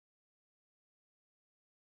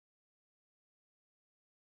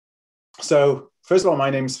So first of all, my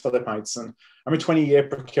name's Philip Ideson. I'm a 20-year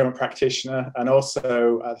procurement practitioner and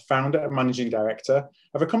also the founder and managing director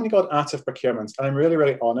of a company called Art of Procurement. And I'm really,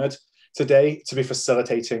 really honored today to be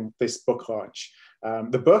facilitating this book launch.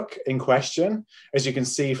 The book in question, as you can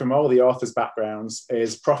see from all the authors' backgrounds,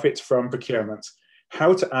 is Profit from Procurement: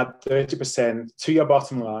 How to Add 30% to Your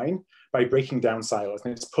Bottom Line by Breaking Down Silos.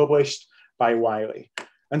 And it's published by Wiley.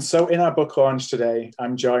 And so in our book launch today,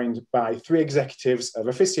 I'm joined by three executives of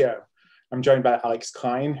Officio. I'm joined by Alex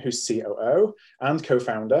Klein, who's COO and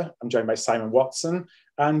co-founder. I'm joined by Simon Watson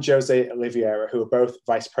and Jose Oliveira, who are both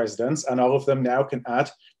vice presidents, and all of them now can add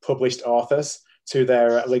published authors to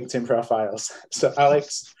their LinkedIn profiles. So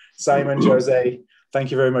Alex, Simon, Jose,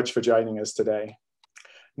 thank you very much for joining us today.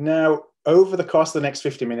 Now, over the course of the next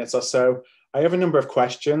 50 minutes or so, I have a number of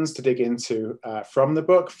questions to dig into from the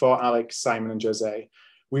book for Alex, Simon, and Jose.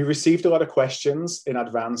 We received a lot of questions in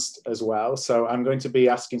advance as well. So I'm going to be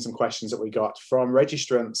asking some questions that we got from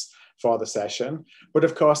registrants for the session. But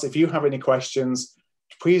of course, if you have any questions,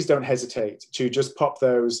 please don't hesitate to just pop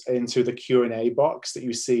those into the Q&A box that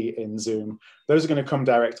you see in Zoom. Those are going to come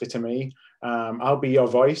directly to me. I'll be your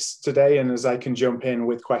voice today. And as I can jump in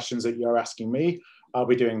with questions that you're asking me, I'll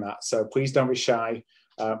be doing that. So please don't be shy.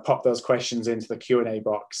 Pop those questions into the Q&A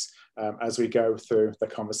box as we go through the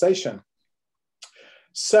conversation.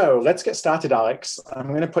 So let's get started, Alex. I'm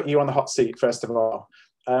going to put you on the hot seat, first of all.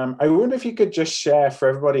 I wonder if you could just share for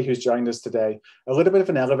everybody who's joined us today a little bit of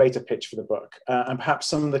an elevator pitch for the book and perhaps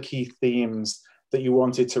some of the key themes that you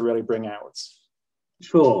wanted to really bring out.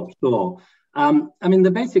 Sure. I mean,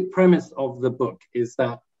 the basic premise of the book is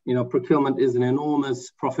that, procurement is an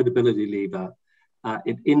enormous profitability lever.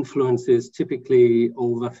 It influences typically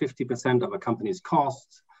over 50% of a company's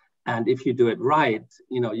costs. And if you do it right,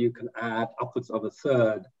 you can add upwards of a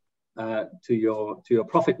third to your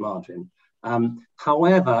profit margin.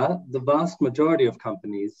 However, the vast majority of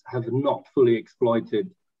companies have not fully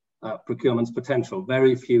exploited procurement's potential.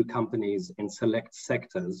 Very few companies in select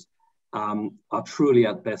sectors are truly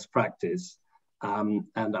at best practice and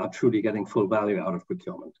are truly getting full value out of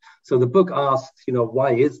procurement. So the book asks,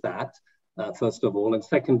 why is that, first of all? And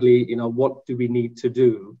secondly, what do we need to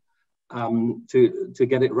do to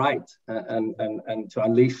get it right and to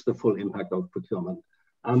unleash the full impact of procurement.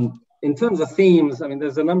 In terms of themes, I mean,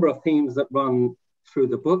 there's a number of themes that run through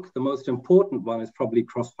the book. The most important one is probably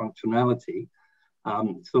cross-functionality.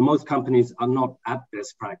 So most companies are not at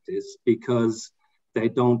best practice because they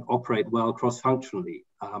don't operate well cross-functionally.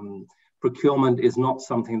 Procurement is not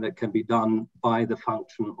something that can be done by the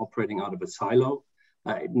function operating out of a silo.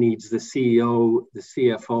 It needs the CEO, the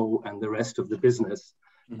CFO, and the rest of the business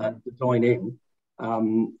to join in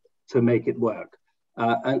to make it work.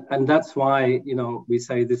 And that's why, we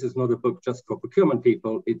say this is not a book just for procurement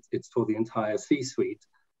people, it's for the entire C-suite,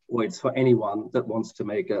 or it's for anyone that wants to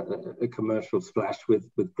make a commercial splash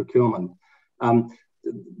with procurement.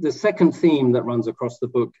 The second theme that runs across the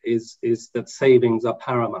book is that savings are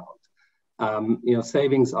paramount.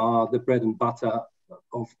 Savings are the bread and butter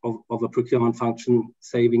of a procurement function.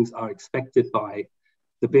 Savings are expected by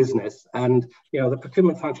the business, and the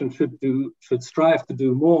procurement function should strive to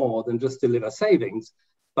do more than just deliver savings.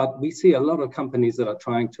 But we see a lot of companies that are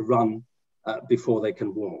trying to run before they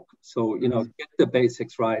can walk. So get the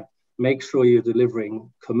basics right, make sure you're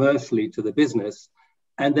delivering commercially to the business,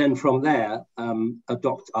 and then from there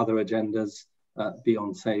adopt other agendas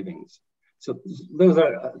beyond savings. So those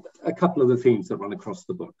are a couple of the themes that run across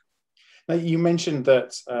the book. Now, you mentioned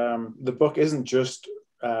that the book isn't just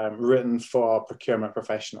written for procurement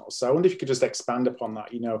professionals. So I wonder if you could just expand upon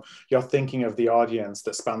that, you're thinking of the audience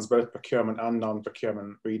that spans both procurement and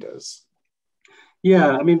non-procurement readers.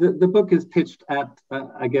 Yeah, I mean, the book is pitched at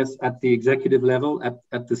the executive level,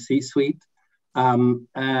 at the C-suite. And,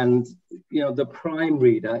 the prime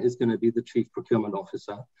reader is going to be the chief procurement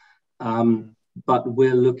officer. But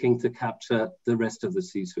we're looking to capture the rest of the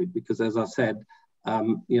C-suite because, as I said,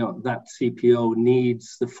 that CPO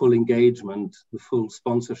needs the full engagement, the full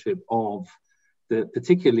sponsorship of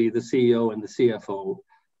particularly the CEO and the CFO,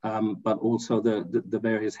 but also the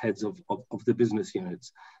various heads of the business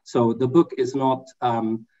units. So the book is not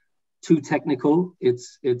too technical.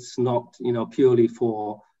 It's not purely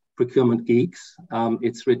for procurement geeks.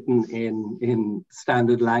 It's written in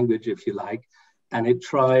standard language, if you like, and it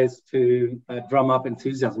tries to drum up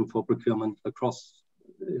enthusiasm for procurement across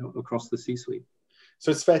the C-suite. So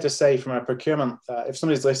it's fair to say from a procurement, if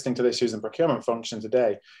somebody's listening to this who's in procurement function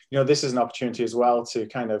today, this is an opportunity as well to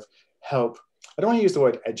kind of help. I don't want to use the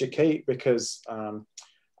word educate because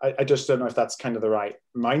I just don't know if that's kind of the right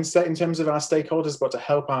mindset in terms of our stakeholders, but to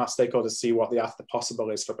help our stakeholders see what the art of the possible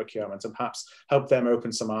is for procurement, and perhaps help them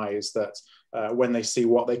open some eyes that when they see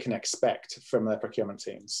what they can expect from their procurement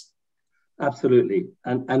teams. Absolutely.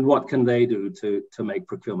 And what can they do to make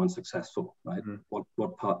procurement successful, right? Mm-hmm.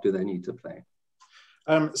 What part do they need to play?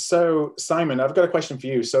 So Simon, I've got a question for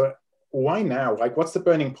you. So why now? Like, what's the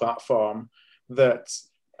burning platform that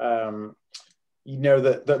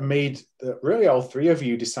that made really all three of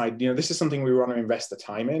you decide, this is something we want to invest the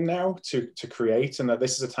time in now to create, and that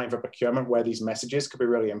this is a time for procurement where these messages could be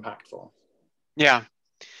really impactful? Yeah.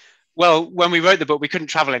 Well, when we wrote the book, we couldn't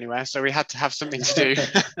travel anywhere, so we had to have something to do.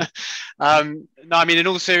 No, I mean, in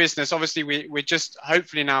all seriousness, obviously, we're just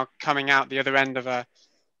hopefully now coming out the other end of a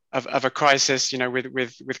crisis,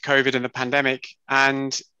 with COVID and the pandemic,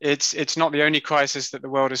 and it's not the only crisis that the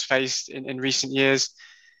world has faced in recent years.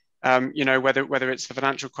 Whether it's the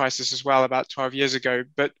financial crisis as well about 12 years ago,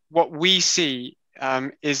 but what we see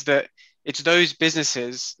is that it's those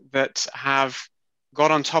businesses that have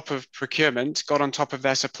got on top of procurement, got on top of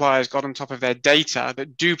their suppliers, got on top of their data,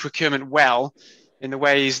 that do procurement well in the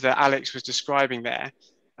ways that Alex was describing there,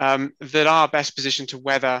 that are best positioned to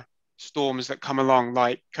weather storms that come along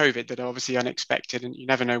like COVID, that are obviously unexpected and you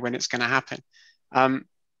never know when it's going to happen.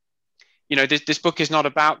 This book is not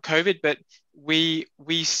about COVID, but we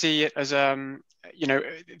see it as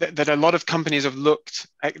that a lot of companies have looked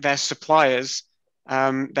at their suppliers,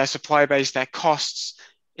 their supply base, their costs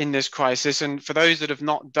in this crisis. And for those that have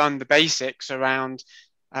not done the basics around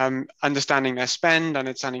understanding their spend,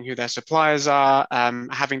 understanding who their suppliers are,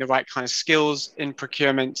 having the right kind of skills in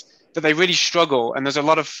procurement, that they really struggle. And there's a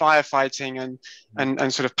lot of firefighting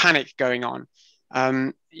and sort of panic going on.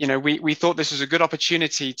 We thought this was a good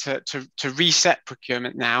opportunity to reset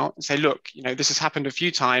procurement now and say, look, this has happened a few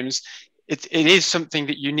times. It is something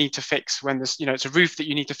that you need to fix when this, it's a roof that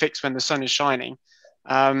you need to fix when the sun is shining.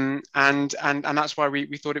 And that's why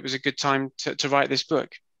we thought it was a good time to write this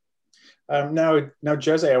book. Now,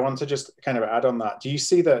 Jose, I want to just kind of add on that. Do you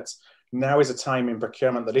see that now is a time in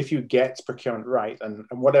procurement that if you get procurement right, and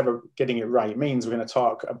whatever getting it right means, we're going to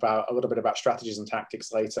talk about a little bit about strategies and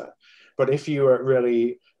tactics later. But if you are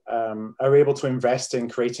really are able to invest in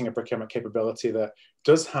creating a procurement capability that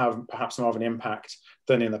does have perhaps more of an impact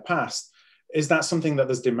than in the past, is that something that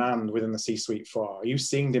there's demand within the C-suite for? Are you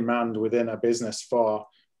seeing demand within a business for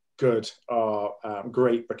good or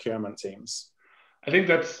great procurement teams? I think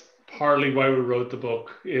that's partly why we wrote the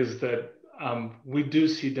book, is that we do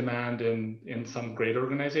see demand in some great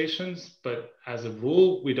organizations, but as a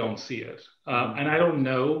rule, we don't see it. And I don't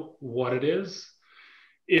know what it is.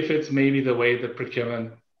 If it's maybe the way that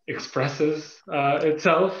procurement expresses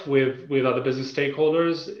itself with other business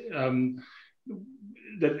stakeholders,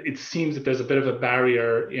 that it seems that there's a bit of a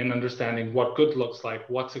barrier in understanding what good looks like,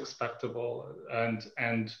 what's expectable, and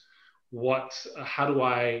how do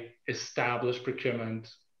I establish procurement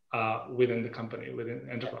within the company, within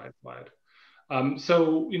enterprise-wide.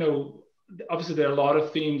 So, obviously there are a lot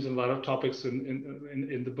of themes and a lot of topics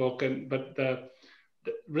in the book, but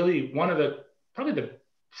really probably the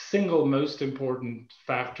single most important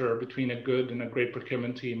factor between a good and a great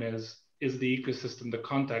procurement team is the ecosystem, the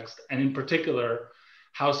context, and in particular,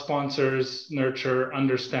 how sponsors nurture,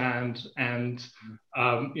 understand, and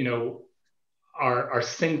are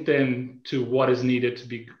synced in to what is needed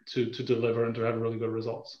to deliver and to have really good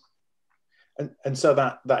results. And so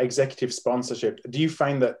that executive sponsorship, do you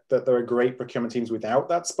find that there are great procurement teams without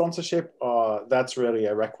that sponsorship, or that's really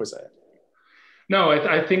a requisite? No,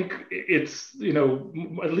 I think it's,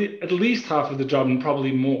 at least half of the job, and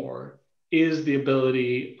probably more, is the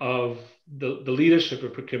ability of the leadership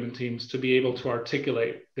of procurement teams to be able to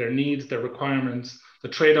articulate their needs, their requirements, the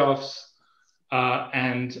trade-offs,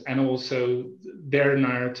 and also their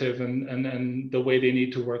narrative and the way they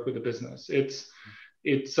need to work with the business. I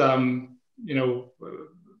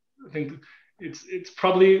think it's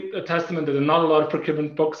probably a testament that there are not a lot of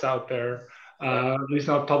procurement books out there, at least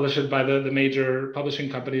not published by the major publishing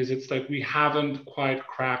companies. It's like we haven't quite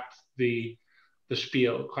cracked the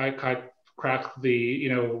spiel, quite cracked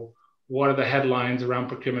the, what are the headlines around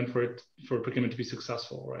procurement for procurement to be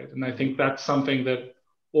successful, right? And I think that's something that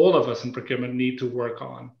all of us in procurement need to work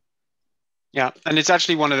on. Yeah, and it's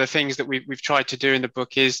actually one of the things that we've tried to do in the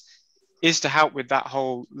book is to help with that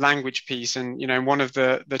whole language piece. And, in one of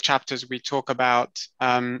the chapters we talk about,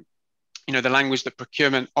 the language that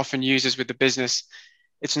procurement often uses with the business.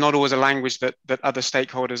 It's not always a language that other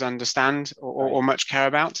stakeholders understand or much care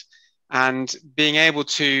about. And being able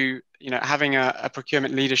to, having a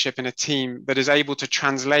procurement leadership in a team that is able to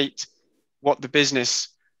translate what the business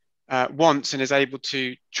wants and is able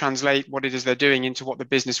to translate what it is they're doing into what the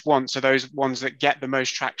business wants, are those ones that get the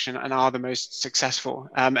most traction and are the most successful.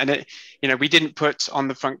 And it, we didn't put on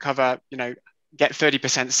the front cover, get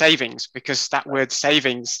 30% savings, because that word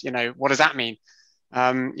savings, what does that mean?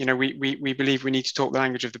 We believe we need to talk the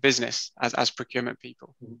language of the business as procurement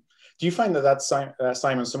people. Do you find that that's,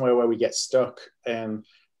 Simon, somewhere where we get stuck and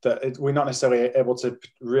that we're not necessarily able to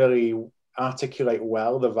really articulate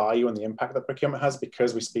well the value and the impact that procurement has,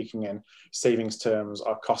 because we're speaking in savings terms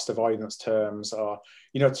or cost avoidance terms, or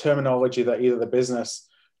terminology that either the business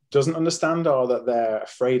doesn't understand or that they're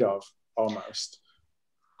afraid of almost?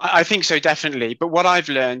 I think so, definitely. But what I've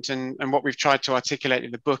learned and what we've tried to articulate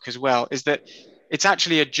in the book as well is that it's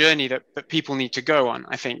actually a journey that people need to go on,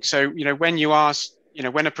 I think. So, when you ask,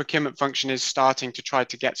 when a procurement function is starting to try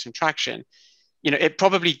to get some traction, it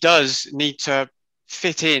probably does need to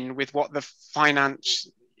fit in with what the finance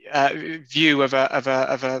view of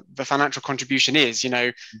the financial contribution is.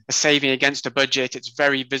 A saving against a budget, it's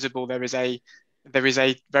very visible. There is a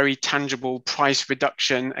very tangible price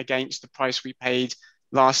reduction against the price we paid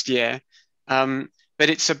last year. But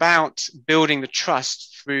it's about building the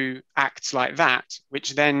trust through acts like that,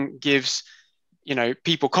 which then gives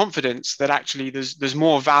people confidence that actually there's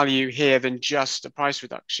more value here than just a price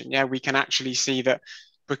reduction. Yeah, we can actually see that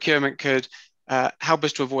procurement could help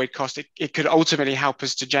us to avoid cost. It could ultimately help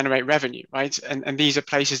us to generate revenue, right? And these are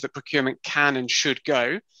places that procurement can and should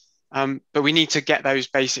go. But we need to get those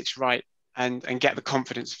basics right and get the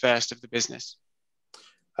confidence first of the business.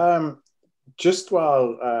 Just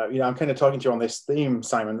while I'm kind of talking to you on this theme,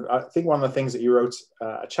 Simon, I think one of the things that you wrote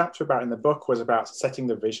a chapter about in the book was about setting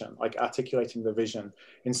the vision, like articulating the vision,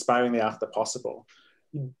 inspiring the art of the possible.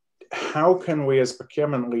 How can we as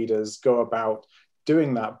procurement leaders go about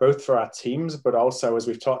doing that, both for our teams, but also, as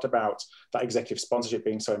we've talked about, that executive sponsorship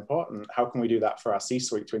being so important, how can we do that for our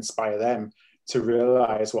C-suite to inspire them to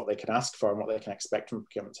realize what they can ask for and what they can expect from a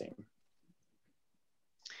procurement team?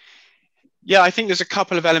 Yeah, I think there's a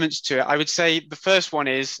couple of elements to it. I would say the first one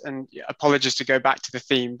is, and apologies to go back to the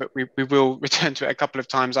theme, but we will return to it a couple of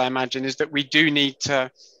times, I imagine, is that we do need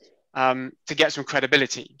to get some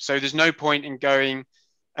credibility. So there's no point in going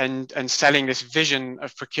and selling this vision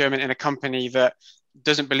of procurement in a company that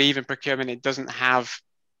doesn't believe in procurement. It doesn't have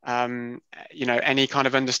any kind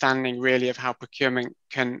of understanding really of how procurement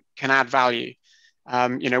can add value.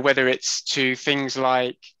 Whether it's to things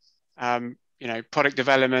like product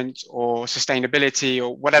development or sustainability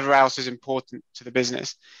or whatever else is important to the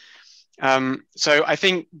business. So I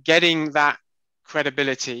think getting that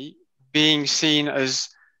credibility, being seen as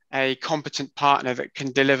a competent partner that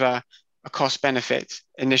can deliver a cost benefit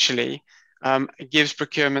initially, gives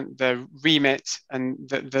procurement the remit and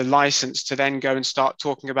the license to then go and start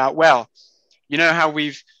talking about, well, how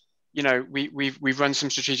we've run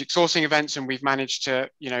some strategic sourcing events and we've managed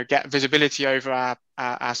to get visibility over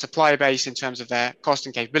our supplier base in terms of their cost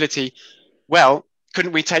and capability. Well,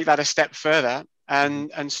 couldn't we take that a step further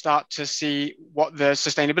and start to see what the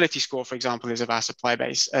sustainability score, for example, is of our supply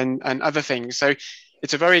base and other things? So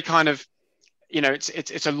it's a very kind of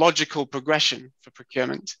it's a logical progression for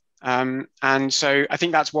procurement. And so I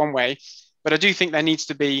think that's one way, but I do think there needs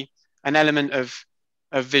to be an element of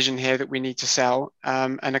vision here that we need to sell,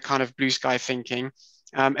 and a kind of blue sky thinking.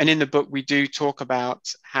 And in the book, we do talk about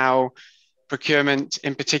how procurement,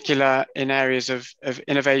 in particular in areas of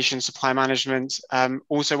innovation, supply management.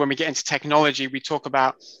 Also, when we get into technology, we talk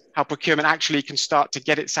about how procurement actually can start to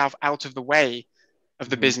get itself out of the way of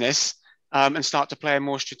the business, and start to play a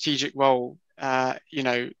more strategic role,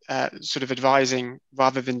 sort of advising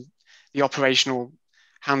rather than the operational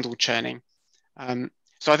handle churning.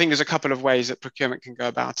 So I think there's a couple of ways that procurement can go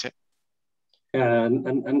about it.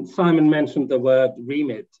 And Simon mentioned the word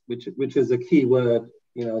remit, which is a key word,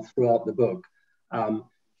 throughout the book,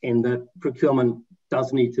 in that procurement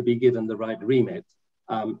does need to be given the right remit.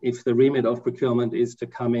 If the remit of procurement is to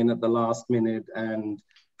come in at the last minute and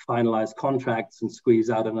finalize contracts and squeeze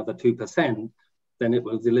out another 2%, then it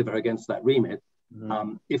will deliver against that remit.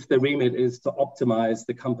 If the remit is to optimize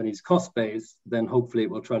the company's cost base, then hopefully it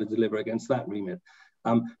will try to deliver against that remit.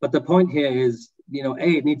 But the point here is,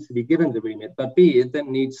 A, it needs to be given the remit, but B, it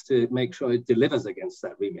then needs to make sure it delivers against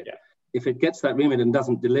that remit. Yeah. If it gets that remit and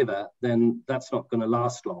doesn't deliver, then that's not going to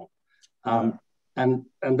last long. And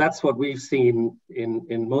that's what we've seen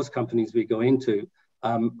in most companies we go into.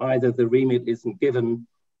 Either the remit isn't given,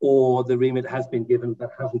 or the remit has been given but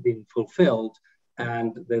hasn't been fulfilled,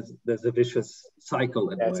 and there's a vicious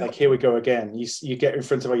cycle. Yeah, it's like, here we go again. You get in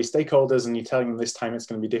front of all your stakeholders and you're telling them this time it's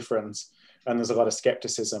going to be different, and there's a lot of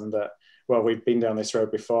skepticism that, well, we've been down this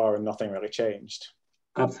road before and nothing really changed.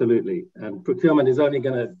 Absolutely. And procurement is only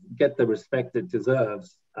going to get the respect it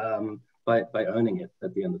deserves by owning it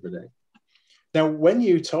at the end of the day. Now, when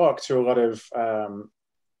you talk to a lot of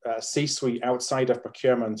C-suite outside of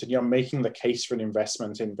procurement and you're making the case for an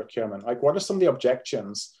investment in procurement, like what are some of the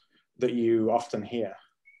objections that you often hear?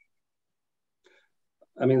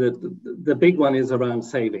 I mean, the big one is around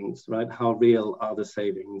savings, right? How real are the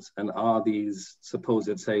savings, and are these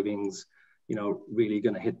supposed savings, really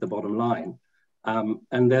going to hit the bottom line?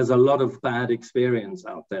 And there's a lot of bad experience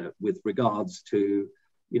out there with regards to,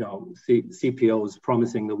 CPOs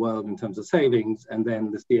promising the world in terms of savings, and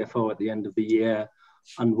then the CFO at the end of the year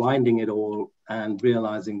unwinding it all and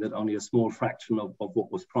realizing that only a small fraction of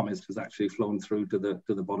what was promised has actually flown through to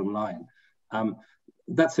the bottom line.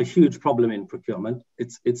 That's a huge problem in procurement.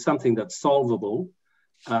 It's something that's solvable,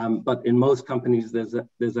 but in most companies there's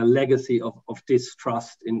a legacy of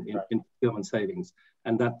distrust in procurement savings,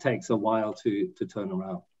 and that takes a while to turn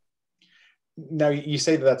around. Now, you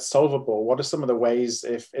say that that's solvable. What are some of the ways,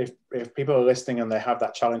 if people are listening and they have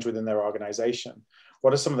that challenge within their organization,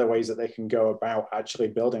 what are some of the ways that they can go about actually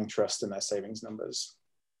building trust in their savings numbers?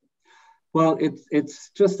 Well,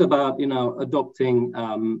 it's just about adopting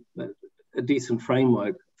a decent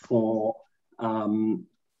framework for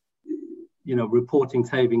reporting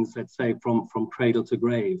savings, let's say from cradle to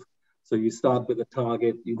grave. So you start with a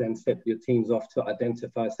target, you then set your teams off to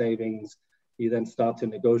identify savings, you then start to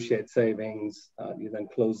negotiate savings, you then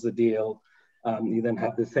close the deal, you then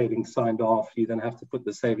have the savings signed off, you then have to put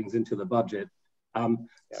the savings into the budget.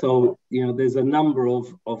 So there's a number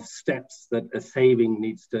of steps that a saving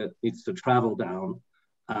needs to travel down,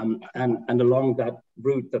 and along that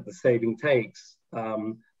route that the saving takes,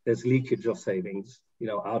 there's leakage of savings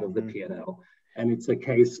out of the P&L, and it's a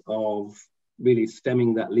case of really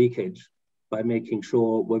stemming that leakage by making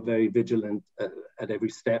sure we're very vigilant at every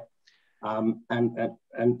step, and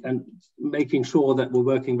making sure that we're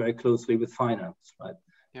working very closely with finance, right?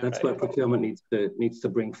 That's where procurement needs to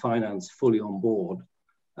bring finance fully on board,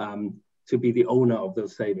 to be the owner of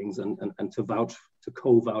those savings and to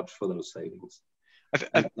co-vouch for those savings,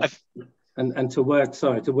 and to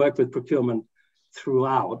work with procurement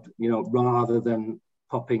throughout, rather than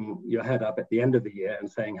popping your head up at the end of the year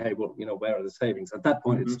and saying, hey, well, where are the savings? At that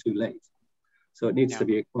point, it's too late. So it needs to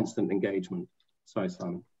be a constant engagement. Sorry,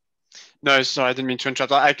 Simon. No, sorry, I didn't mean to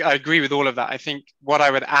interrupt. I agree with all of that. I think what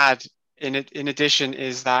I would add in addition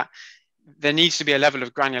is that there needs to be a level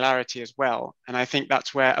of granularity as well. And I think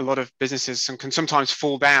that's where a lot of businesses can sometimes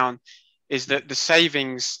fall down, is that the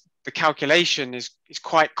savings, the calculation is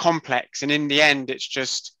quite complex. And in the end, it's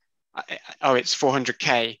just, it's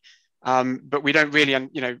 400K. But we don't really,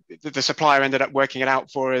 the supplier ended up working it out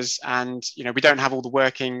for us, and, we don't have all the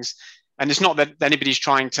workings. And it's not that anybody's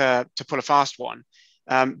trying to pull a fast one,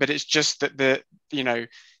 but it's just that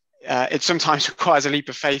it sometimes requires a leap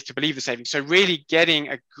of faith to believe the savings. So really getting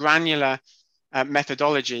a granular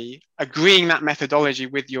methodology, agreeing that methodology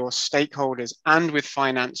with your stakeholders and with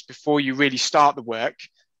finance before you really start the work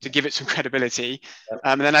to give it some credibility.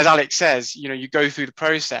 And then, as Alex says, you go through the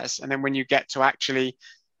process, and then when you get to actually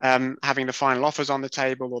having the final offers on the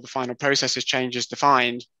table or the final processes changes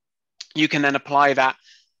defined, you can then apply that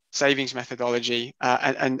savings methodology,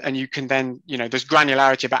 and you can then, there's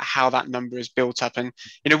granularity about how that number is built up. And,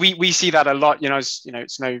 we see that a lot,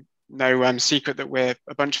 it's no secret that we're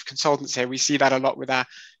a bunch of consultants here. We see that a lot with our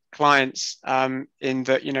clients, in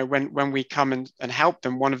that, when we come and help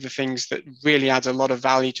them, one of the things that really adds a lot of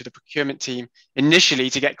value to the procurement team initially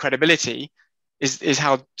to get credibility is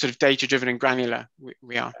how sort of data-driven and granular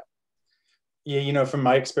we are. Yeah, from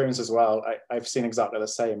my experience as well, I've seen exactly the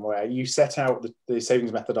same, where you set out the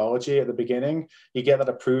savings methodology at the beginning, you get that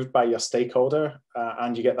approved by your stakeholder,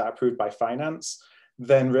 and you get that approved by finance.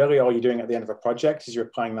 Then really all you're doing at the end of a project is you're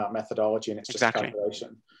applying that methodology, and it's just a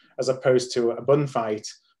calculation, as opposed to a bun fight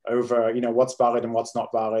over, what's valid and what's not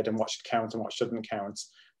valid, and what should count and what shouldn't count.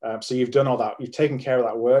 So you've done all that, you've taken care of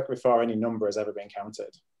that work before any number has ever been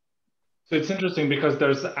counted. So it's interesting because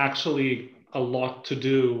there's actually a lot to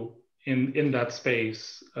do in that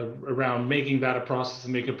space around making that a process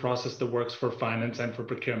and make a process that works for finance and for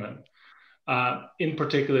procurement. In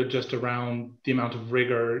particular, just around the amount of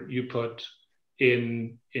rigor you put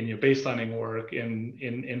in your baselining work,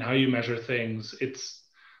 in how you measure things. It's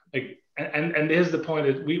like, and here's the point,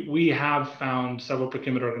 is we have found several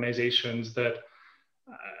procurement organizations that,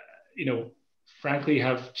 frankly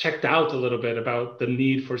have checked out a little bit about the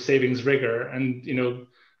need for savings rigor. And,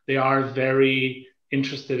 they are very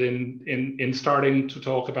interested in starting to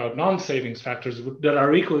talk about non-savings factors that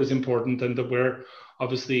are equally as important, and that we're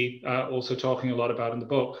obviously also talking a lot about in the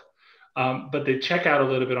book. but they check out a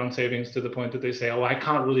little bit on savings to the point that they say, oh, I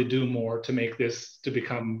can't really do more to make this to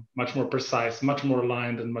become much more precise, much more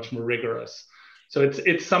aligned, and much more rigorous. So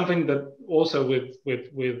it's something that also with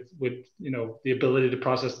the ability to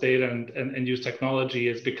process data and use technology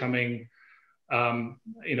is becoming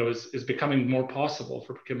is becoming more possible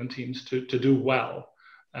for procurement teams to do well,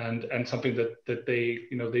 and something that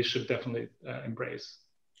they should definitely embrace.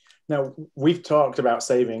 Now, we've talked about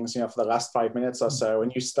savings, for the last 5 minutes or so,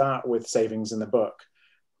 and you start with savings in the book.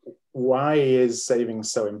 Why is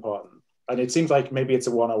savings so important? And it seems like maybe it's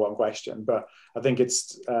a one-on-one question, but I think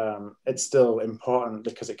it's still important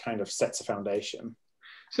because it kind of sets a foundation.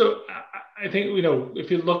 So I think, if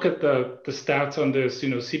you look at the stats on this,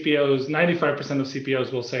 CPOs, 95% of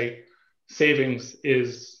CPOs will say savings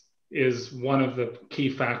is one of the key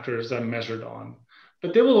factors I'm measured on.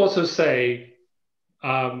 But they will also say,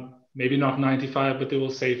 maybe not 95, but they will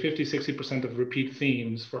say 50, 60% of repeat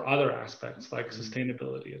themes for other aspects like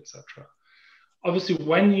sustainability, et cetera. Obviously,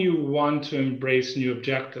 when you want to embrace new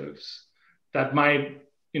objectives, that might,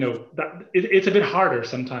 it's a bit harder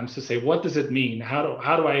sometimes to say, what does it mean? How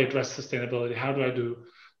do I address sustainability? How do I do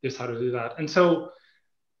this? How to do that? And so,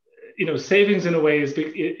 savings in a way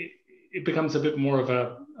it becomes a bit more of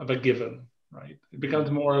a given, right? It becomes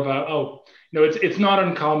more of it's not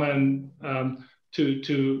uncommon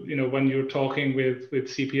to when you're talking with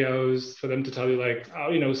CPOs for them to tell you like,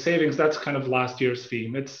 savings, that's kind of last year's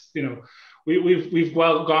theme. It's, we've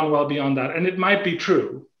gone well beyond that, and it might be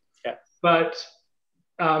true, yeah. But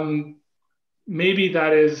maybe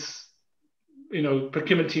that is,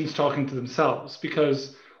 procurement teams talking to themselves,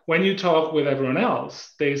 because when you talk with everyone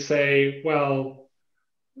else, they say, well,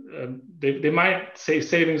 they might say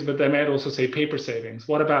savings, but they might also say paper savings.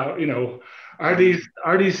 What about, are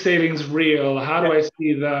these savings real? How do I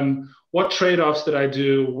see them? What trade-offs did I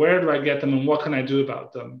do? Where do I get them, and what can I do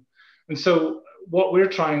about them? And so what we're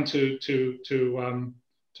trying to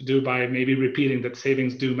do by maybe repeating that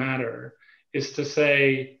savings do matter is to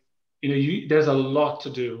say, there's a lot to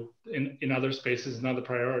do in other spaces and other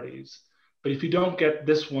priorities. But if you don't get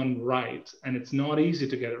this one right, and it's not easy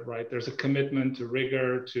to get it right, there's a commitment to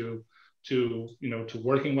rigor, to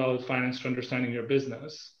working well with finance, to understanding your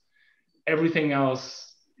business. Everything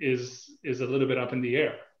else is a little bit up in the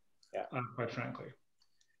air, quite frankly.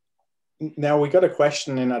 Now, we got a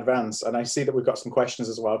question in advance, and I see that we've got some questions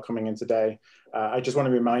as well coming in today. I just want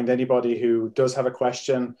to remind anybody who does have a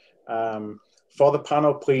question, for the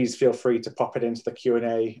panel, please feel free to pop it into the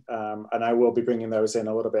Q&A, and I will be bringing those in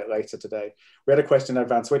a little bit later today. We had a question in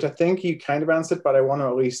advance, which I think you kind of answered, but I want to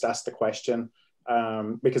at least ask the question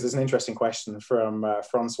because it's an interesting question from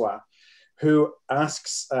Francois, who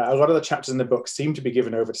asks, a lot of the chapters in the book seem to be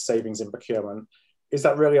given over to savings in procurement. Is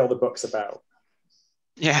that really all the book's about?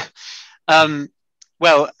 Yeah.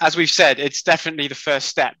 Well, as we've said, it's definitely the first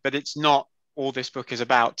step, but it's not all this book is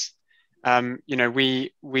about.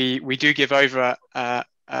 We do give over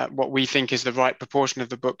what we think is the right proportion of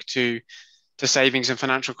the book to savings and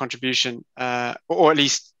financial contribution, or at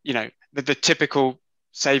least the typical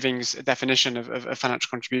savings definition of financial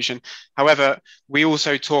contribution. However, we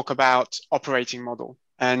also talk about operating model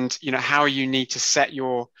and how you need to set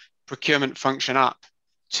your procurement function up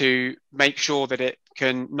to make sure that it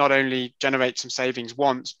can not only generate some savings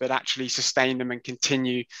once, but actually sustain them and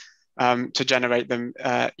continue to generate them,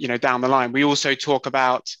 down the line. We also talk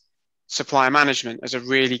about supplier management as a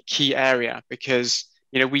really key area because,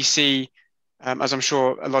 we see, as I'm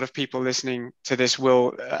sure a lot of people listening to this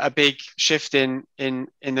will, a big shift in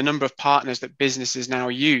the number of partners that businesses now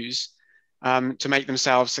use to make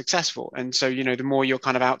themselves successful. And so, the more you're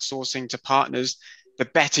kind of outsourcing to partners, the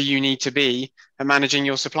better you need to be at managing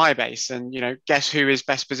your supply base. And, guess who is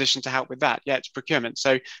best positioned to help with that? Yeah, it's procurement.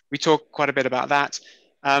 So we talk quite a bit about that.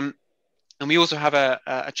 And we also have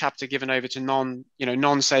a chapter given over to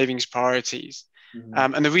non-savings priorities.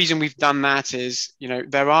 Mm-hmm. And the reason we've done that is,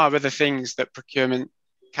 there are other things that procurement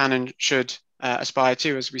can and should aspire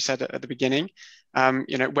to, as we said at the beginning,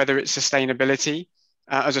 whether it's sustainability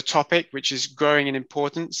as a topic, which is growing in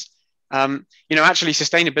importance. Actually,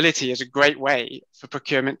 sustainability is a great way for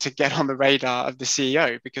procurement to get on the radar of the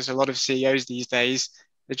CEO, because a lot of CEOs these days,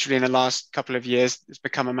 literally in the last couple of years, it's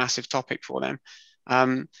become a massive topic for them.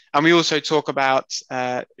 And we also talk about,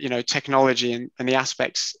 technology and the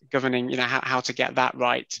aspects governing, how to get that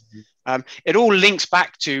right. Mm-hmm. It all links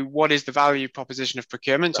back to what is the value proposition of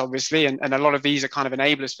procurement, obviously, and a lot of these are kind of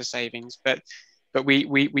enablers for savings, but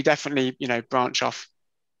we definitely, branch off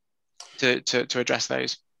to address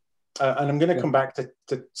those. And I'm going to come back to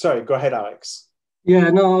sorry, go ahead, Alex.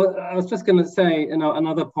 Yeah, no, I was just going to say,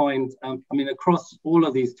 another point. I mean, across all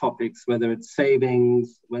of these topics, whether it's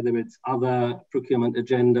savings, whether it's other procurement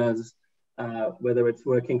agendas, whether it's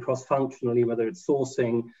working cross-functionally, whether it's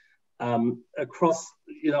sourcing, across,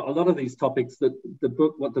 a lot of these topics,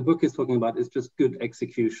 what the book is talking about is just good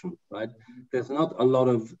execution, right? There's not a lot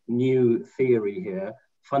of new theory here,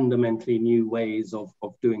 fundamentally new ways of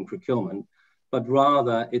doing procurement, but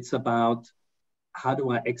rather it's about, how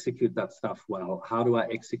do I execute that stuff well? How do I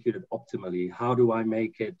execute it optimally? How do I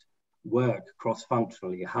make it work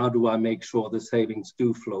cross-functionally? How do I make sure the savings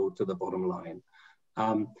do flow to the bottom line?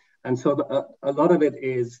 And so a lot of it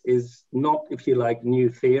is not, if you like, new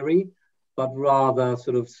theory, but rather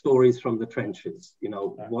sort of stories from the trenches.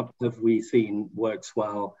 What have we seen works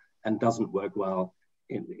well and doesn't work well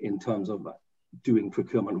in terms of doing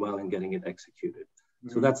procurement well and getting it executed.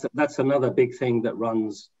 Mm-hmm. So that's another big thing that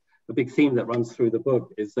runs. A big theme that runs through the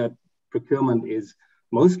book is that procurement is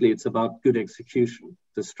mostly, it's about good execution.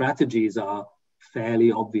 The strategies are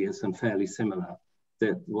fairly obvious and fairly similar.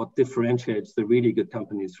 That what differentiates the really good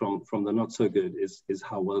companies from the not so good is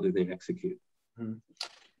how well do they execute. Mm-hmm.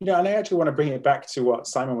 Yeah, and I actually want to bring it back to what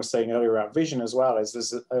Simon was saying earlier about vision as well. Is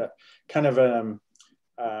there's a kind of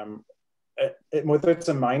whether it's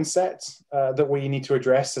a mindset that we need to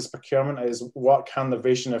address as procurement, is what can the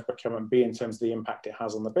vision of procurement be in terms of the impact it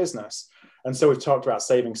has on the business. And so we've talked about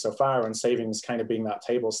savings so far, and savings kind of being that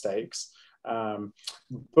table stakes,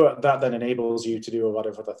 but that then enables you to do a lot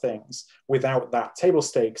of other things. Without that table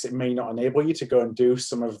stakes, it may not enable you to go and do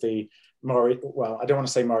some of the more, well, I don't want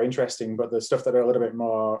to say more interesting, but the stuff that are a little bit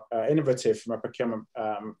more innovative from a procurement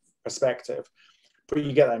perspective. But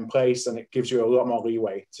you get that in place, and it gives you a lot more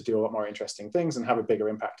leeway to do a lot more interesting things and have a bigger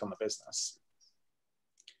impact on the business.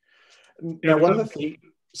 Now, one of the things,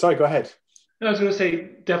 sorry, go ahead. No, I was going to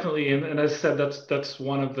say, definitely, and as I said, that's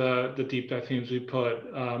one of the deep dive themes we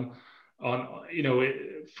put on,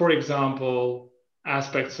 for example,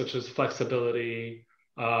 aspects such as flexibility,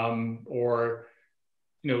 or,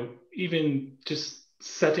 even just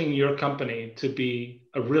setting your company to be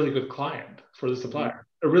a really good client for the supplier,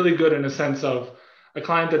 a really good in a sense of a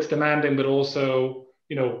client that's demanding, but also,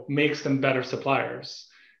 makes them better suppliers,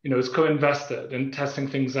 is co-invested in testing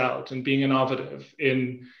things out and being innovative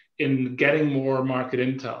in getting more market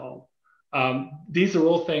intel. These are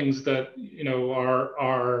all things that,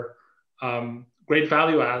 are great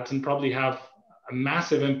value adds and probably have a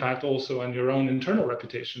massive impact also on your own internal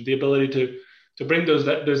reputation, the ability to bring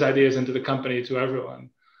those ideas into the company to everyone.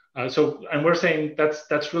 And we're saying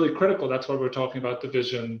that's really critical. That's why we're talking about the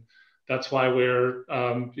vision. That's why we're,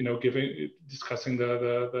 discussing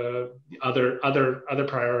the other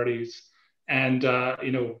priorities, and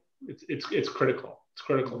it's critical. It's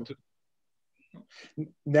critical too.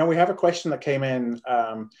 Now we have a question that came in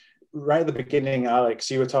right at the beginning, Alex.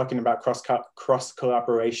 You were talking about cross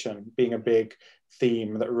collaboration being a big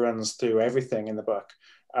theme that runs through everything in the book.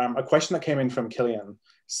 A question that came in from Killian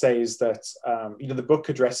says that the book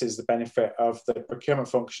addresses the benefit of the procurement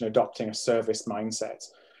function adopting a service mindset.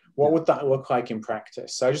 What would that look like in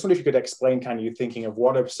practice? So I just wonder if you could explain kind of you thinking of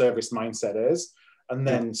what a service mindset is, and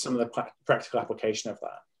then some of the practical application of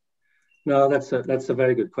that. No, that's a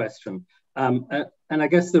very good question. And I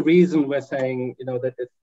guess the reason we're saying, that it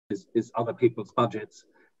is other people's budgets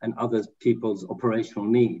and other people's operational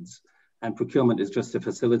needs, and procurement is just a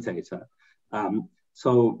facilitator.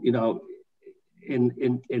 So,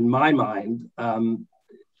 in my mind,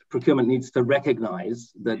 procurement needs to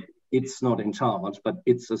recognize that it's not in charge, but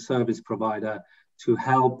it's a service provider to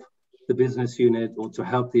help the business unit or to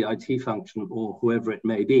help the IT function or whoever it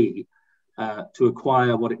may be to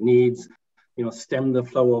acquire what it needs, stem the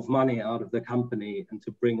flow of money out of the company and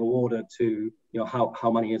to bring order to, how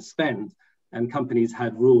money is spent. And companies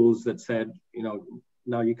had rules that said,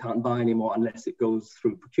 now you can't buy anymore unless it goes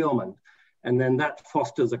through procurement. And then that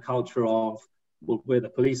fosters a culture of, well, we're the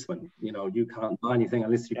policeman, you can't buy anything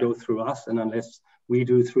unless you go through us, and unless we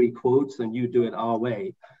do 3 quotes and you do it our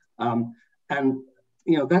way. And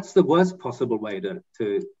that's the worst possible way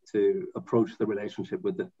to approach the relationship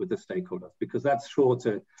with the stakeholders, because that's sure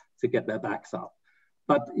to get their backs up.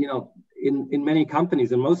 But in many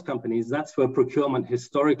companies, in most companies, that's where procurement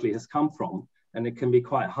historically has come from, and it can be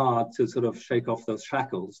quite hard to sort of shake off those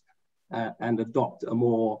shackles and adopt a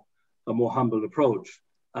more humble approach.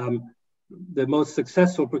 The most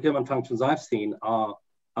successful procurement functions I've seen are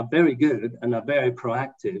very good and are very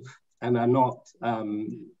proactive and are not,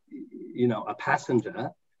 a passenger.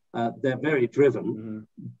 They're very driven,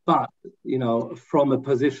 but, from a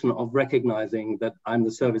position of recognizing that I'm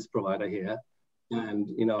the service provider here, and,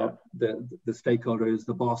 the stakeholder is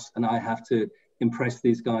the boss, and I have to impress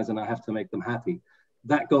these guys and I have to make them happy.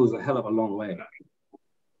 That goes a hell of a long way.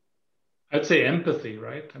 I'd say empathy,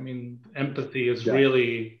 right? I mean, empathy is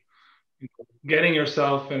really getting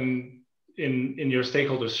yourself in your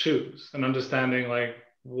stakeholders' shoes and understanding, like,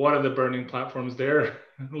 what are the burning platforms they're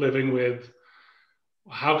living with?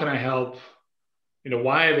 How can I help?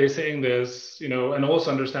 Why are they saying this? And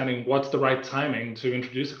also understanding what's the right timing to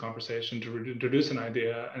introduce a conversation, to introduce an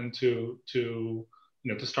idea, and to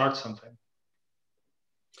start something.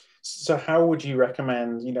 So how would you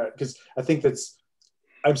recommend, because I think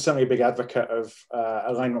I'm certainly a big advocate of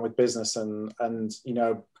alignment with business and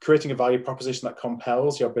creating a value proposition that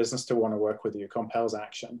compels your business to want to work with you, compels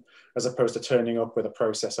action, as opposed to turning up with a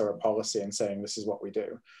process or a policy and saying, this is what we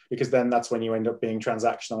do. Because then that's when you end up being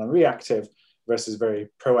transactional and reactive versus very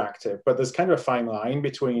proactive. But there's kind of a fine line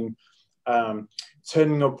between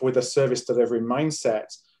turning up with a service delivery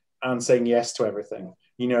mindset and saying yes to everything.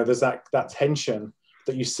 There's that tension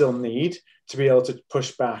that you still need to be able to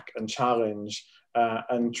push back and challenge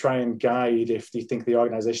and try and guide if you think the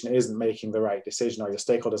organization isn't making the right decision or your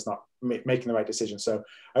stakeholders not making the right decision. So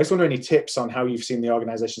I just wonder any tips on how you've seen the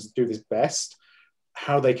organizations do this best,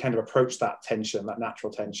 how they kind of approach that tension, that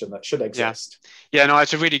natural tension that should exist. Yeah, no,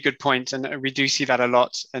 it's a really good point, and we do see that a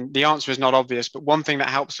lot. And the answer is not obvious, but one thing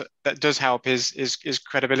that does help is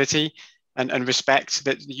credibility and respect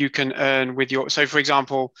that you can earn with your. So, for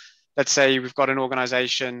example, let's say we've got an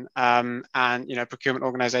organization and procurement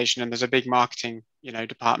organization, and there's a big marketing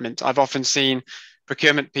department. I've often seen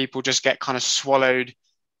procurement people just get kind of swallowed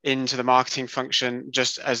into the marketing function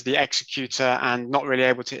just as the executor and not really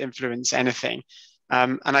able to influence anything.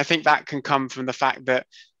 And I think that can come from the fact that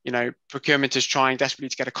procurement is trying desperately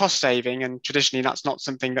to get a cost saving, and traditionally that's not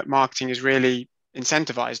something that marketing is really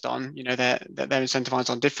incentivized on. They're incentivized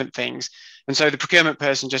on different things, and so the procurement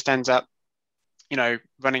person just ends up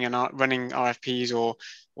running RFPs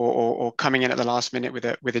or coming in at the last minute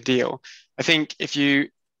with a deal. I think if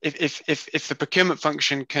the procurement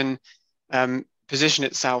function can position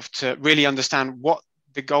itself to really understand what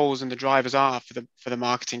the goals and the drivers are for the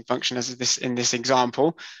marketing function, as in this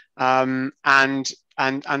example, and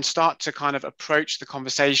start to kind of approach the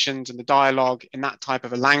conversations and the dialogue in that type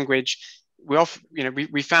of a language, we've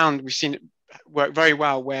seen it work very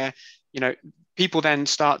well, where people then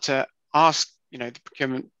start to ask the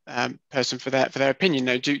procurement person for their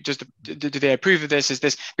opinion. Do they approve of this? Is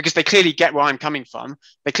this because they clearly get where I'm coming from?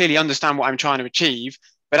 They clearly understand what I'm trying to achieve,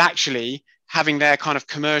 but actually having their kind of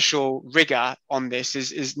commercial rigor on this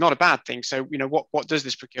is not a bad thing. So what does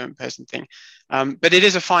this procurement person think? But it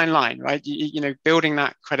is a fine line, right? Building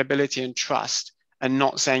that credibility and trust and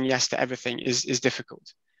not saying yes to everything is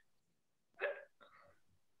difficult.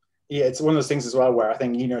 Yeah, it's one of those things as well where I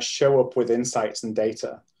think show up with insights and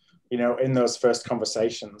data in those first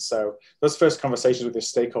conversations. So those first conversations with your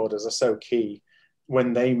stakeholders are so key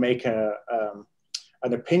when they make an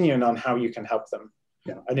opinion on how you can help them.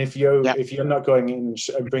 Yeah. And if you're not going in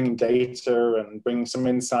and bringing data and bringing some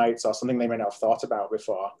insights or something they may not have thought about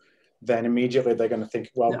before, then immediately they're going to think,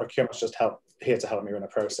 well, procurement's just here to help me run a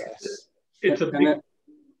process. It's a big,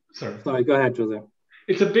 sorry, go ahead, Jose.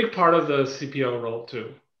 It's a big part of the CPO role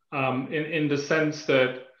too, in the sense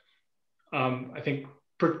that I think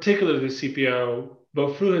particularly the CPO,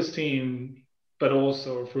 both through his team, but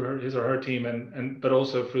also through his or her team, but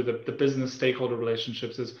also through the business stakeholder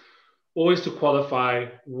relationships, is always to qualify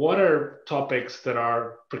what are topics that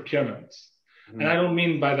are procurements. Mm-hmm. And I don't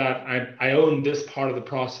mean by that I own this part of the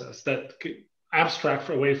process, that abstract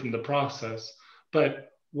away from the process,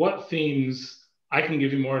 but what themes I can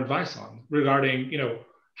give you more advice on regarding,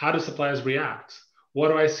 how do suppliers react? What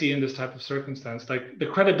do I see in this type of circumstance? Like the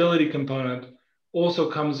credibility component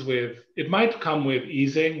also it might come with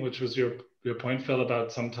easing, which was your point, Phil,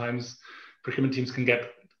 about sometimes procurement teams can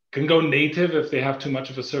go native if they have too much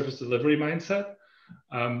of a service delivery mindset.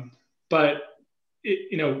 But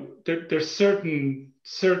there's certain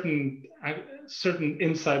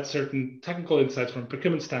insights, certain technical insights from a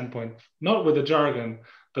procurement standpoint, not with the jargon,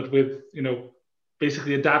 but with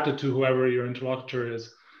basically adapted to whoever your interlocutor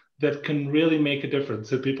is, that can really make a difference.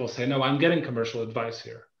 That people say, no, I'm getting commercial advice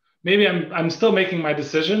here. Maybe I'm still making my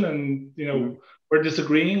decision, and we're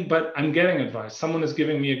disagreeing, but I'm getting advice. Someone is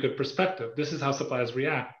giving me a good perspective. This is how suppliers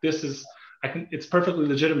react. It's perfectly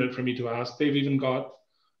legitimate for me to ask. They've even got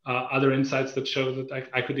other insights that show that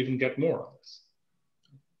I could even get more on this.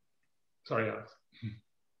 Sorry, Alex.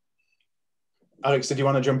 Alex, did you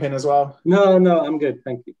want to jump in as well? No, I'm good.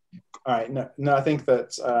 Thank you. All right. No, I think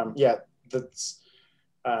that,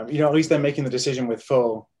 at least they're making the decision with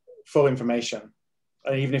full information.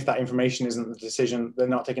 And even if that information isn't the decision, they're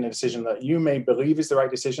not taking a decision that you may believe is the right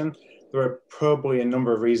decision, there are probably a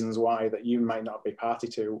number of reasons why that you might not be party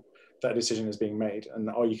to that decision is being made. And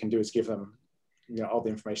all you can do is give them, all the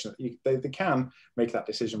information that they can make that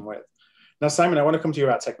decision with. Now, Simon, I want to come to you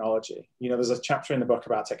about technology. There's a chapter in the book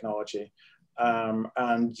about technology,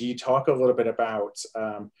 and you talk a little bit about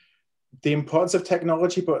the importance of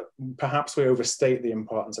technology, but perhaps we overstate the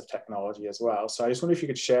importance of technology as well. So I just wonder if you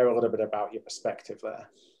could share a little bit about your perspective there.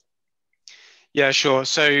 Yeah, sure.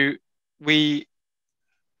 So we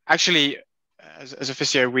actually, as a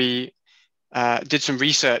physio, we did some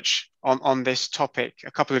research on this topic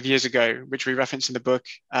a couple of years ago, which we reference in the book,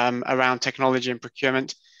 around technology and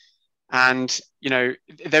procurement. And there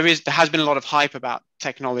has been a lot of hype about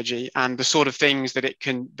technology and the sort of things that it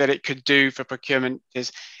could do for procurement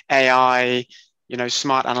is AI,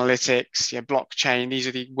 smart analytics, blockchain. These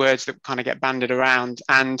are the words that kind of get bandied around.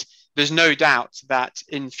 And there's no doubt that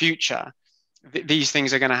in future, these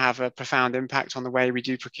things are going to have a profound impact on the way we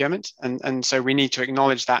do procurement. And so we need to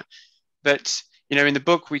acknowledge that. But, in the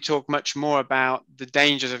book, we talk much more about the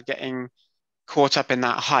dangers of getting caught up in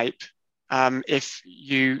that hype. If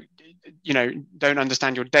you don't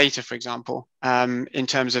understand your data, for example, in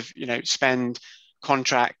terms of, spend,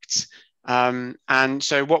 contracts. And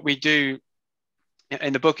so what we do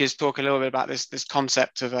in the book is talk a little bit about this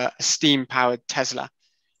concept of a steam-powered Tesla,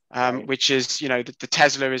 which is, the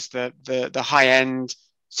Tesla is the high-end,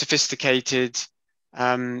 sophisticated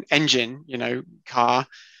engine, car,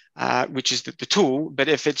 which is the tool. But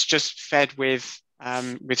if it's just fed with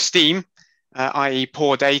steam, i.e.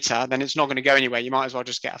 poor data, then it's not going to go anywhere. You might as well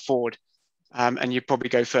just get a Ford, and you probably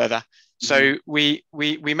go further. So we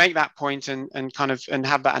make that point and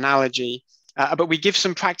have that analogy, but we give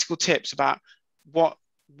some practical tips about what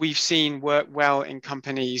we've seen work well in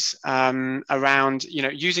companies around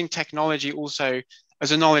using technology also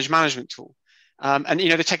as a knowledge management tool. And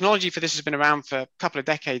the technology for this has been around for a couple of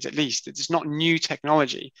decades at least. It's not new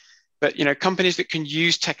technology, but companies that can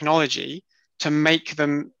use technology to make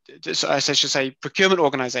them, I should say, procurement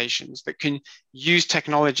organizations that can use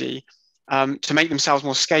technology to make themselves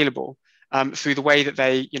more scalable through the way that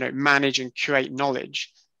they, manage and curate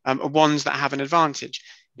knowledge, are ones that have an advantage.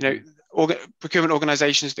 Procurement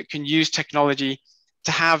organizations that can use technology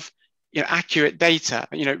to have, accurate data,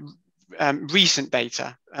 recent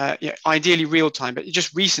data, ideally real time, but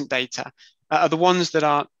just recent data, are the ones that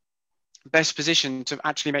are best positioned to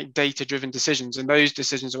actually make data-driven decisions, and those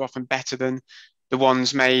decisions are often better than the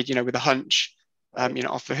ones made, with a hunch,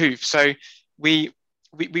 off the hoof. So we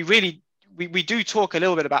do talk a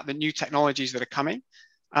little bit about the new technologies that are coming,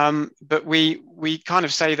 but we kind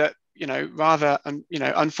of say that rather,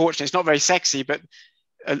 unfortunately, it's not very sexy, but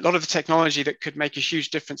a lot of the technology that could make a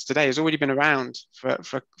huge difference today has already been around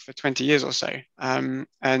for 20 years or so,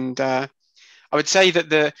 and I would say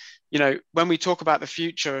that when we talk about the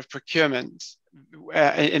future of procurement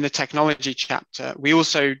in the technology chapter, we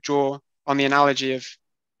also draw on the analogy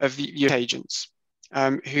of the agents,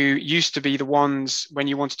 who used to be the ones when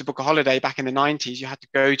you wanted to book a holiday back in the 90s, you had to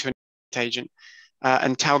go to an agent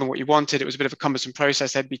and tell them what you wanted. It was a bit of a cumbersome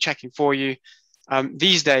process. They'd be checking for you.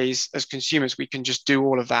 These days, as consumers, we can just do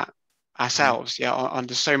all of that ourselves,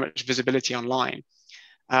 under so much visibility online.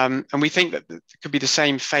 And we think that there could be the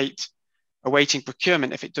same fate awaiting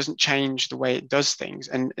procurement if it doesn't change the way it does things.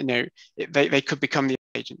 And they could become the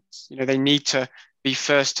agents. They need to be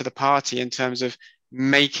first to the party in terms of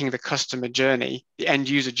making the customer journey, the end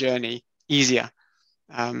user journey, easier.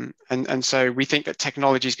 And so we think that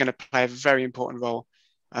technology is going to play a very important role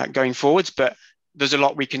going forwards, but there's a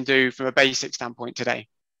lot we can do from a basic standpoint today.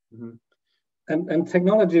 Mm-hmm. And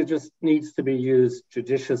technology just needs to be used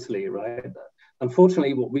judiciously, right?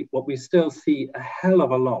 Unfortunately, what we still see a hell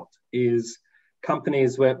of a lot is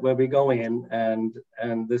companies where we go in and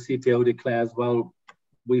the CTO declares, well,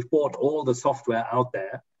 we've bought all the software out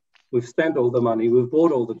there, we've spent all the money, we've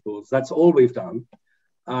bought all the tools, that's all we've done.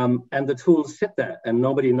 And the tools sit there and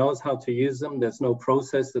nobody knows how to use them. There's no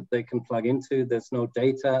process that they can plug into. There's no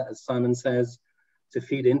data, as Simon says, to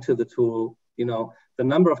feed into the tool. The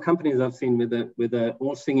number of companies I've seen with a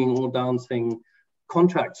all singing, all dancing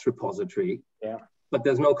contracts repository, but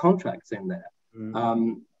there's no contracts in there.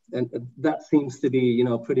 Mm-hmm. And that seems to be,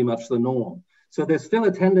 pretty much the norm. So there's still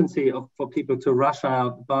a tendency for people to rush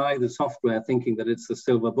out, buy the software thinking that it's the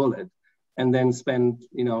silver bullet, and then spend,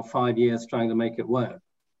 5 years trying to make it work.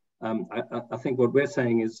 I think what we're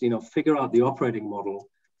saying is, figure out the operating model,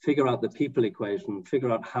 figure out the people equation,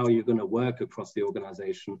 figure out how you're going to work across the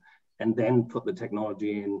organization, and then put the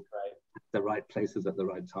technology in the right places at the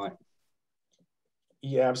right time.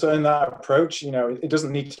 Yeah, so in that approach, it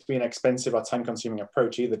doesn't need to be an expensive or time-consuming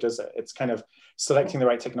approach either, does it? It's kind of selecting the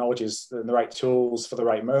right technologies and the right tools for the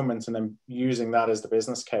right moment, and then using that as the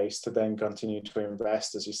business case to then continue to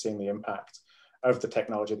invest as you're seeing the impact of the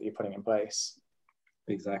technology that you're putting in place.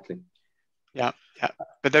 Exactly. Yeah.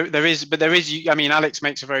 But there is. I mean, Alex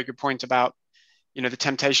makes a very good point about, the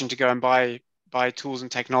temptation to go and buy tools and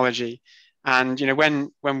technology, and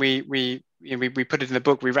when we put it in the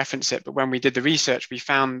book, we reference it, but when we did the research, we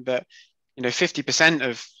found that 50%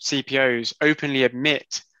 of CPOs openly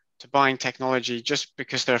admit to buying technology just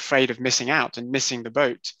because they're afraid of missing out and missing the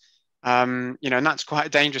boat. And that's quite a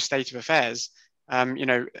dangerous state of affairs.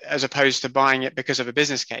 As opposed to buying it because of a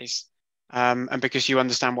business case, and because you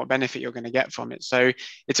understand what benefit you're going to get from it. So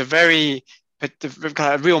it's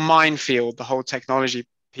a real minefield, the whole technology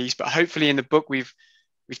piece. But hopefully in the book we've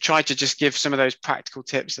tried to just give some of those practical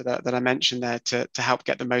tips that I mentioned there to help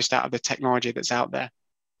get the most out of the technology that's out there.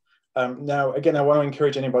 Now, again, I want to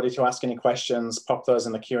encourage anybody to ask any questions, pop those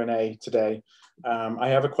in the Q&A today. I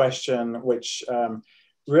have a question which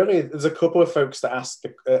really, there's a couple of folks that asked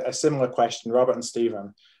a similar question, Robert and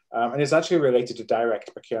Stephen, and it's actually related to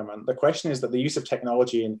direct procurement. The question is that the use of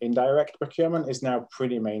technology in indirect procurement is now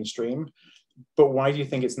pretty mainstream, but why do you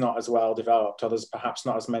think it's not as well developed, or there's perhaps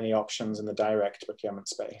not as many options in the direct procurement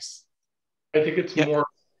space? I think it's more,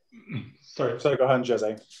 sorry, go ahead,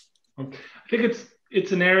 Jose. I think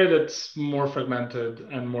it's an area that's more fragmented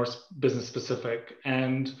and more business specific,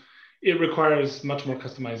 and it requires much more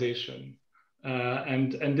customization.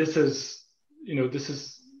 And this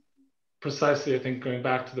is precisely, I think, going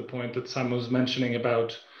back to the point that Simon was mentioning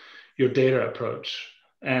about your data approach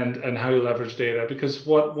and how you leverage data. Because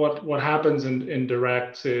what happens in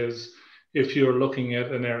direct is, if you're looking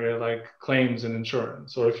at an area like claims and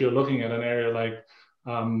insurance, or if you're looking at an area like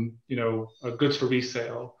goods for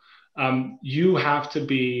resale, you have to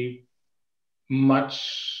be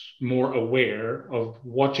much more aware of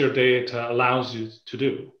what your data allows you to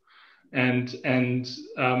do. And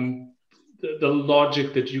the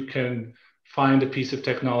logic that you can find a piece of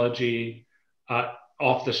technology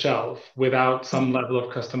off the shelf without some level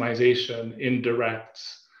of customization in direct,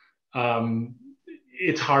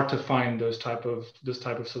 it's hard to find this type of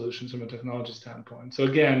solutions from a technology standpoint. So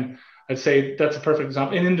again, I'd say that's a perfect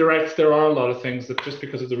example. In indirects, there are a lot of things that, just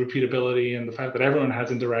because of the repeatability and the fact that everyone has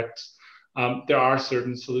indirects, there are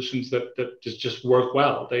certain solutions that just work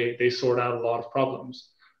well. They sort out a lot of problems.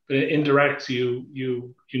 But in indirects,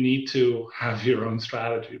 you need to have your own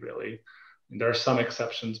strategy, really. And there are some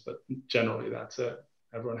exceptions, but generally that's it.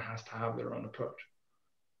 Everyone has to have their own approach.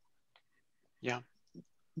 Yeah.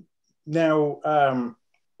 Now,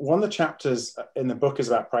 one of the chapters in the book is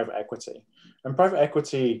about private equity. And private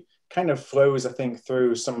equity kind of flows, I think,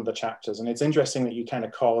 through some of the chapters. And it's interesting that you kind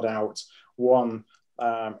of called out one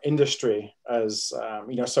industry as,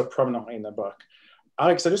 so prominently in the book.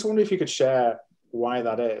 Alex, I just wonder if you could share why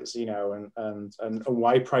that is, and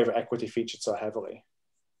why private equity featured so heavily.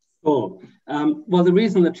 Sure. Well, the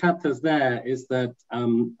reason the chapter's there is that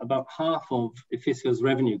about half of Efficio's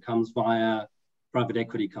revenue comes via private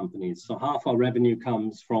equity companies. So half our revenue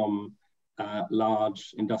comes from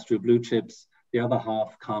large industrial blue chips. The other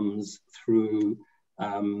half comes through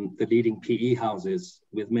the leading PE houses,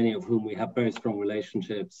 with many of whom we have very strong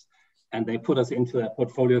relationships. And they put us into their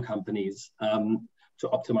portfolio companies to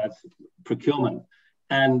optimize procurement.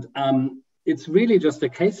 And it's really just a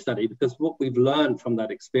case study, because what we've learned from that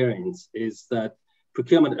experience is that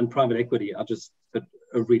procurement and private equity are just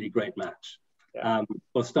a really great match. Yeah.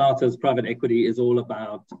 For starters, private equity is all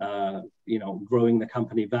about growing the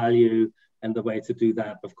company value, and the way to do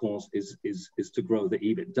that, of course, is to grow the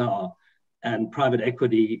EBITDA. And private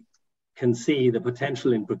equity can see the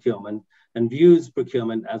potential in procurement and views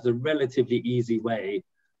procurement as a relatively easy way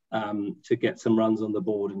to get some runs on the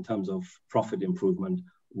board in terms of profit improvement,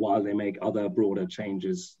 while they make other broader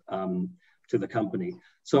changes to the company.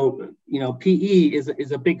 So, PE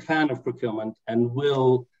is a big fan of procurement, and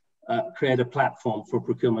will create a platform for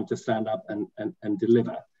procurement to stand up and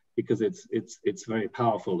deliver, because it's very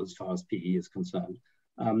powerful as far as PE is concerned.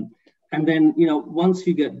 And then, once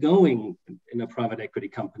you get going in a private equity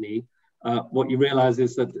company, what you realize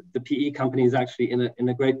is that the PE company is actually in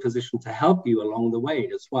a great position to help you along the way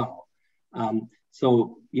as well.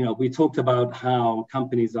 So, we talked about how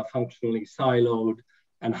companies are functionally siloed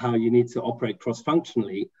and how you need to operate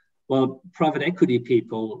cross-functionally. Well, private equity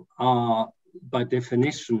people are, by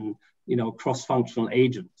definition, cross-functional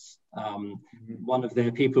agents. One of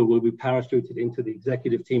their people will be parachuted into the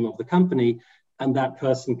executive team of the company, and that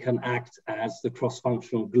person can act as the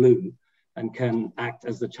cross-functional glue and can act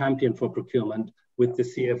as the champion for procurement with the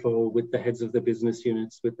CFO, with the heads of the business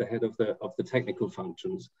units, with the head of the technical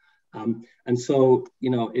functions. And so,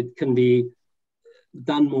 it can be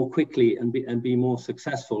done more quickly and be more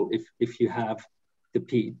successful if you have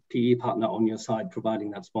the PE partner on your side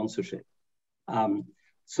providing that sponsorship.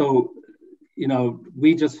 So,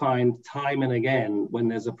 we just find time and again, when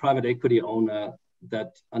there's a private equity owner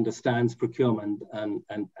that understands procurement and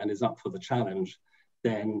is up for the challenge,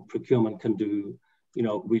 then procurement can do,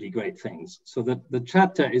 really great things. So the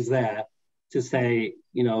chapter is there to say,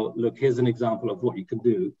 look, here's an example of what you can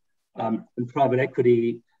do. In private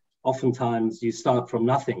equity, oftentimes you start from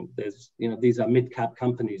nothing. There's, these are mid-cap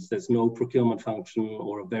companies. There's no procurement function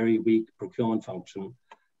or a very weak procurement function.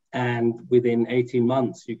 And within 18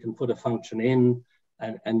 months, you can put a function in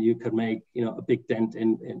and you can make, a big dent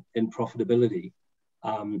in profitability.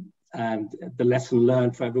 And the lesson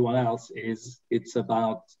learned for everyone else is it's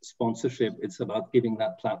about sponsorship. It's about giving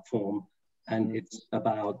that platform, and it's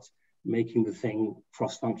about making the thing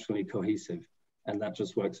cross-functionally cohesive. And that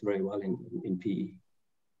just works very well in PE.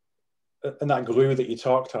 And that glue that you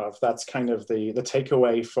talked of, that's kind of the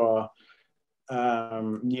takeaway for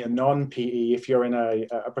non-PE. If you're in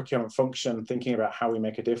a procurement function thinking about how we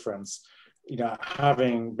make a difference, being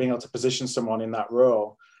able to position someone in that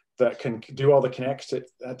role that can do all the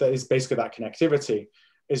that is basically that connectivity,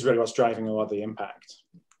 is really what's driving a lot of the impact.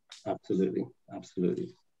 Absolutely.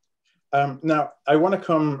 Now, I want to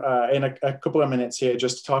come in a couple of minutes here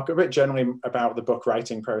just to talk a bit generally about the book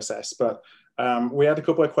writing process. But we had a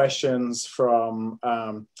couple of questions from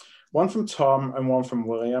one from Tom and one from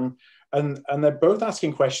William. And they're both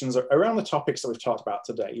asking questions around the topics that we've talked about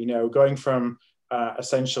today, going from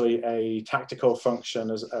essentially a tactical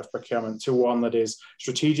function of procurement to one that is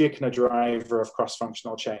strategic and a driver of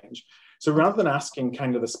cross-functional change. So rather than asking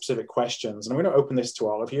kind of the specific questions, and I'm going to open this to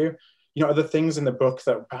all of you, are there things in the book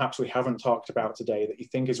that perhaps we haven't talked about today that you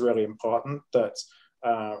think is really important, that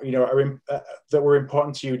that were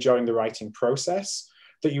important to you during the writing process,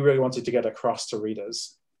 that you really wanted to get across to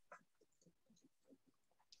readers?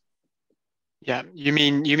 Yeah, you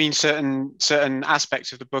mean certain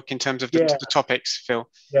aspects of the book in terms of the topics, Phil?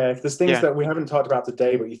 Yeah, if there's things that we haven't talked about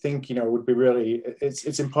today, but you think would be really,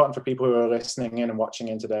 it's important for people who are listening in and watching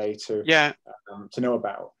in today to know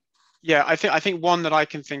about. Yeah, I think one that I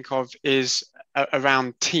can think of is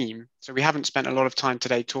around team. So we haven't spent a lot of time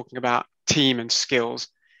today talking about team and skills,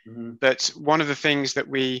 but one of the things that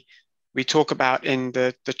we talk about in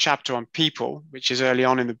the chapter on people, which is early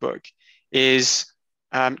on in the book, is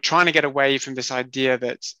trying to get away from this idea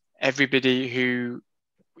that everybody who,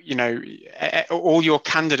 all your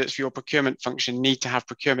candidates for your procurement function need to have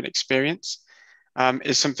procurement experience,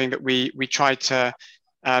 is something that we try to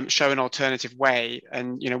show an alternative way.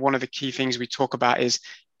 And, one of the key things we talk about is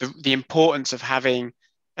the importance of having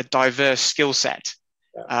a diverse skill set.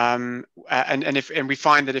 And we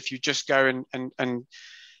find that if you just go and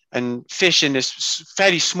fish in this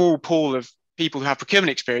fairly small pool of people who have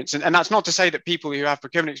procurement experience, and that's not to say that people who have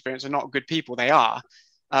procurement experience are not good people, they are,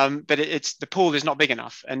 but it's the pool is not big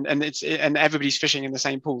enough, and everybody's fishing in the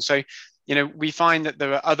same pool. So we find that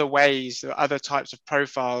there are other ways, there are other types of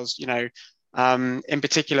profiles, in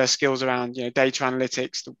particular skills around data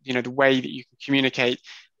analytics, the way that you can communicate.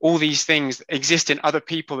 All these things exist in other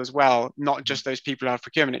people as well, not just those people who have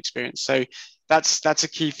procurement experience. So that's a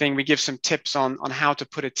key thing. We give some tips on how to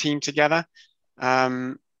put a team together,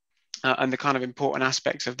 and the kind of important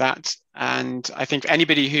aspects of that. And I think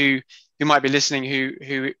anybody who might be listening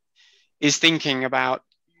who is thinking about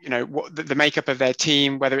what the makeup of their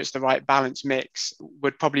team, whether it's the right balance mix,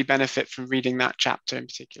 would probably benefit from reading that chapter in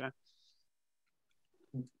particular.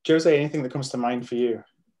 Jose, anything that comes to mind for you?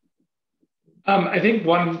 I think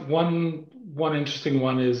one interesting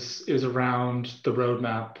one is around the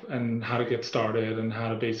roadmap and how to get started and how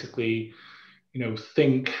to basically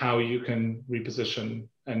think how you can reposition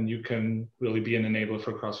and you can really be an enabler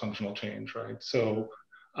for cross-functional change, right? So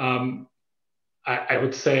I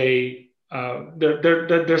would say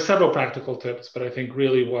there are several practical tips, but I think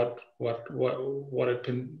really what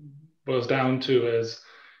it boils down to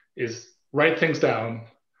is write things down,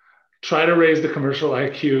 try to raise the commercial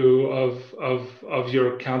IQ of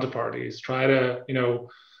your counterparties, try to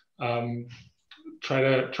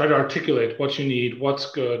articulate what you need,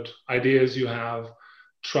 what's good, ideas you have,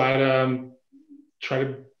 try to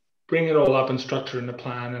bring it all up and structure in a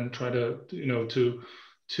plan, and try to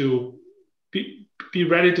to be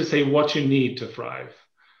ready to say what you need to thrive.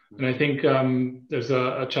 And I think there's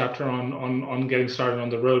a chapter on getting started on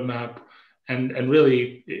the roadmap, and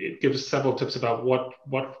really it gives several tips about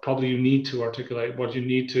what probably you need to articulate, what you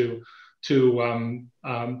need to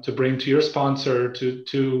bring to your sponsor, to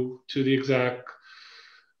the exec,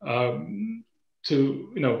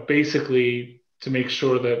 to basically to make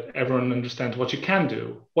sure that everyone understands what you can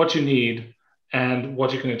do, what you need, and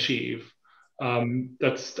what you can achieve.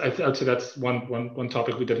 I'd say that's one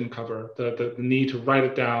topic we didn't cover: the need to write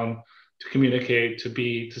it down, to communicate,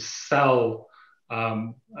 to sell.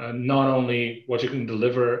 Not only what you can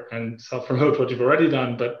deliver and self-promote what you've already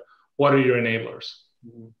done, but what are your enablers?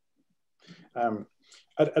 And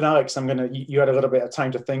Alex, you had a little bit of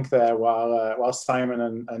time to think there while Simon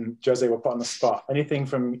and Jose were put on the spot. Anything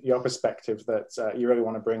from your perspective that you really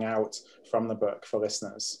want to bring out from the book for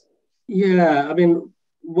listeners? Yeah, I mean,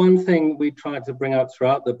 one thing we tried to bring out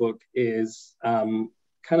throughout the book is kind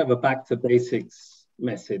of a back to basics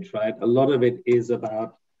message, right? A lot of it is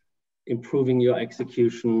about improving your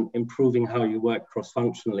execution, improving how you work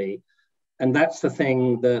cross-functionally. And that's the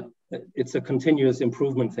thing that it's a continuous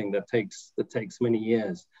improvement thing that takes many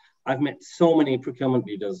years. I've met so many procurement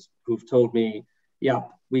leaders who've told me, yeah,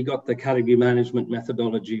 we got the category management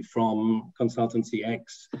methodology from consultancy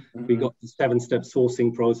X. Mm-hmm. We got the 7-step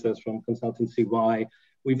sourcing process from consultancy Y.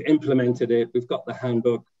 We've implemented it. We've got the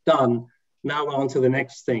handbook done. Now we're on to the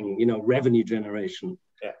next thing, revenue generation.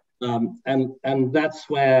 Yeah. And that's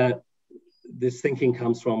where this thinking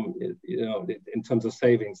comes from, in terms of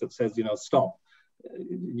savings, that says, stop.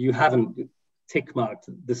 You haven't tick marked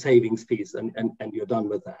the savings piece and you're done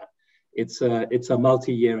with that. It's a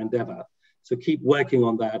multi-year endeavor. So keep working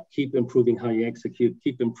on that, keep improving how you execute,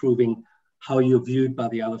 keep improving how you're viewed by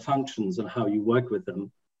the other functions and how you work with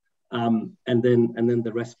them. And then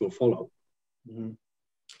the rest will follow. Mm-hmm.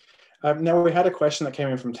 Now, we had a question that came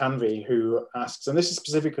in from Tanvi, who asks, and this is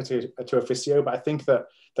specific to Officio, but I think that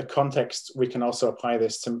the context, we can also apply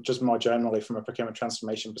this to just more generally from a procurement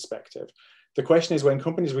transformation perspective. The question is, when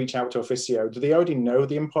companies reach out to Officio, do they already know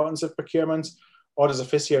the importance of procurement, or does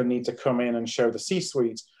Officio need to come in and show the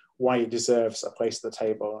C-suite why it deserves a place at the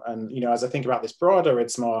table? And, as I think about this broader,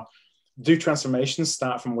 it's more, do transformations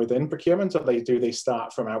start from within procurement, or do they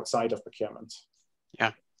start from outside of procurement?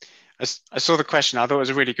 Yeah. I saw the question. I thought it was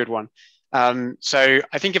a really good one. So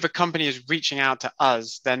I think if a company is reaching out to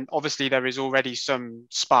us, then obviously there is already some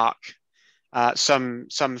spark,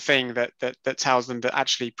 something that tells them that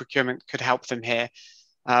actually procurement could help them here.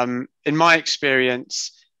 In my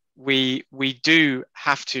experience, we do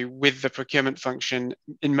have to, with the procurement function,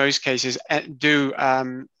 in most cases, do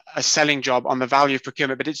a selling job on the value of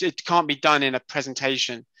procurement, but it can't be done in a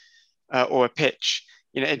presentation or a pitch.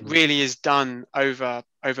 It really is done over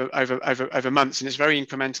months, and it's very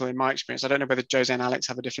incremental in my experience. I don't know whether Jose and Alex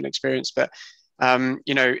have a different experience, but the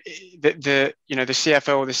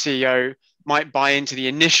CFO or the CEO might buy into the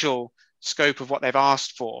initial scope of what they've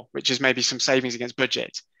asked for, which is maybe some savings against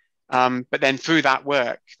budget. But then through that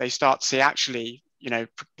work, they start to see actually,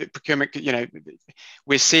 procurement.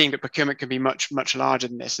 We're seeing that procurement can be much larger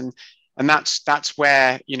than this, and that's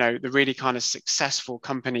where the really kind of successful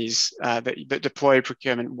companies that deploy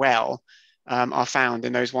procurement well are found,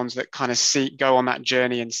 in those ones that kind of go on that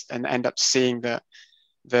journey and end up seeing the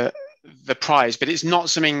prize. But it's not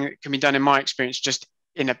something that can be done, in my experience, just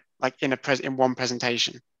in one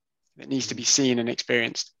presentation. It needs to be seen and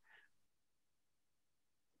experienced.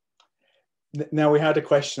 Now, we had a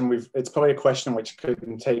question. It's probably a question which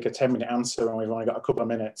could take a 10-minute answer, and we've only got a couple of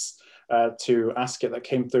minutes to ask it, that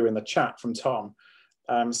came through in the chat from Tom,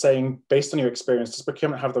 saying, based on your experience, does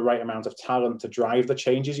procurement have the right amount of talent to drive the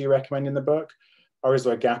changes you recommend in the book? Or is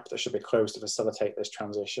there a gap that should be closed to facilitate this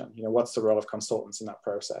transition? What's the role of consultants in that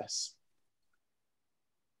process?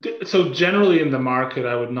 So generally in the market,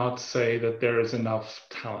 I would not say that there is enough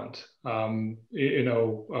talent. Working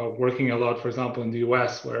a lot, for example, in the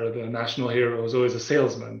US, where the national hero is always a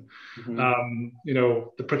salesman. Mm-hmm.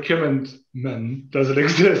 The procurement man doesn't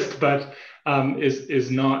exist, but is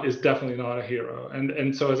definitely not a hero.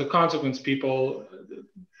 And so as a consequence, people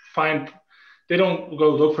they don't go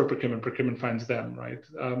look for procurement. Procurement finds them, right?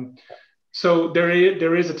 So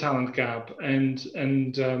there is a talent gap, and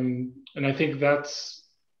I think that's.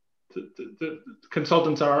 The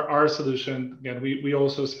consultants are our solution. Again, we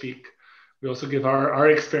also speak. We also give our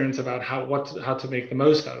experience about how to make the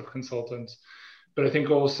most out of consultants. But I think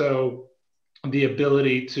also the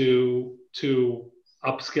ability to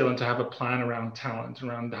upskill and to have a plan around talent,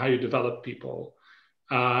 around how you develop people,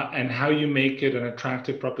 and how you make it an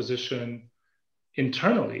attractive proposition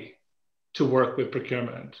internally to work with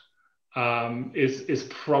procurement is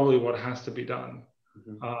probably what has to be done.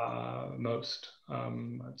 Mm-hmm. Most,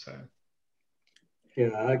 I'd say.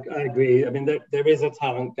 Yeah, I agree. I mean, there is a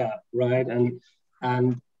talent gap, right?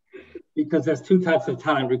 And because there's two types of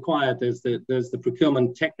talent required. There's the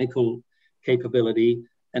procurement technical capability,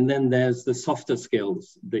 and then there's the softer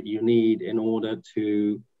skills that you need in order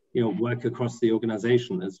to work across the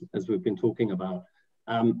organization, as we've been talking about.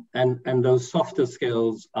 And those softer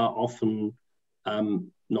skills are often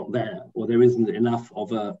not there, or there isn't enough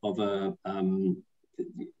of a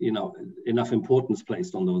enough importance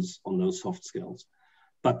placed on those soft skills.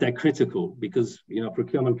 But they're critical because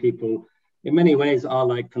procurement people in many ways are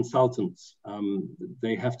like consultants.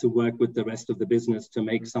 They have to work with the rest of the business to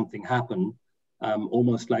make something happen,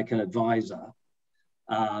 almost like an advisor.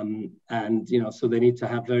 So they need to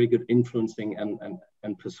have very good influencing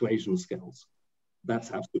and persuasion skills.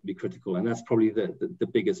 That's absolutely critical, and that's probably the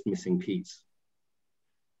biggest missing piece.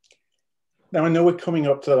 Now, I know we're coming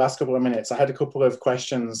up to the last couple of minutes. I had a couple of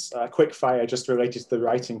questions, quick fire, just related to the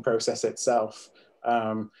writing process itself.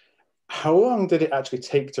 How long did it actually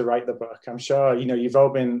take to write the book? I'm sure, you've all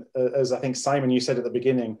been, as I think, Simon, you said at the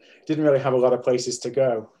beginning, didn't really have a lot of places to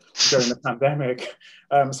go during the pandemic.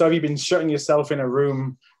 So have you been shutting yourself in a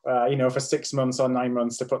room, for 6 months or 9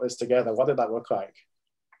 months to put this together? What did that look like?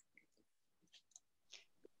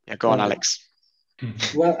 Yeah, go on, Alex.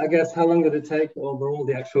 Well, I guess how long did it take overall?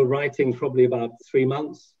 The actual writing, probably about 3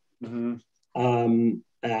 months. Mm-hmm.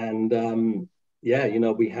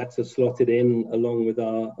 We had to slot it in along with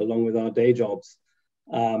our day jobs.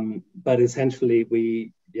 But essentially,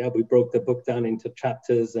 we broke the book down into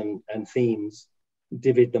chapters and themes,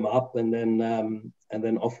 divvied them up, and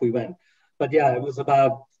then off we went. But yeah, it was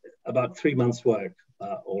about 3 months' work,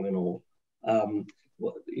 all in all.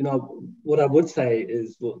 What I would say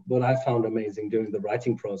is what I found amazing during the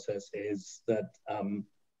writing process is that,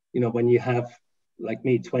 when you have, like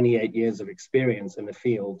me, 28 years of experience in the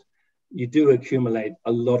field, you do accumulate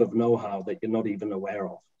a lot of know-how that you're not even aware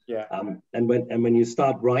of. Yeah. And when you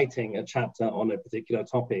start writing a chapter on a particular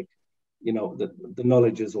topic, the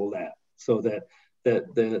knowledge is all there. So that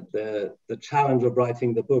the challenge of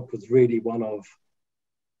writing the book was really one of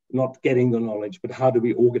not getting the knowledge, but how do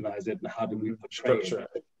we organize it and how do we portray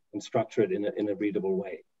it and structure it in a readable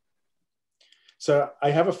way? So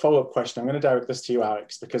I have a follow-up question. I'm going to direct this to you,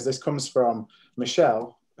 Alex, because this comes from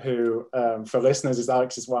Michelle, who, for listeners, is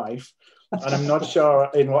Alex's wife. And I'm not sure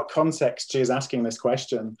in what context she is asking this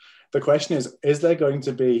question. The question is there going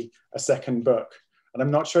to be a second book? And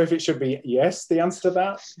I'm not sure if it should be yes, the answer to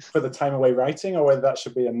that, for the time away writing, or whether that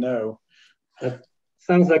should be a no.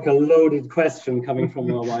 Sounds like a loaded question coming from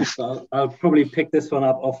my wife. So I'll probably pick this one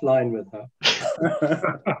up offline with her.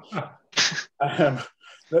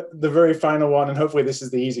 The very final one, and hopefully this is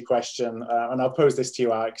the easy question, and I'll pose this to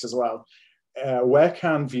you, Alex, as well. Where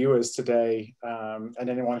can viewers today, and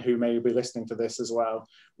anyone who may be listening to this as well,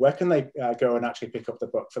 where can they go and actually pick up the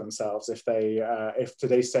book for themselves if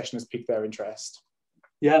today's session has piqued their interest?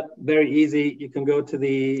 Yeah, very easy. You can go to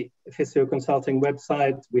the Physio Consulting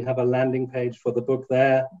website. We have a landing page for the book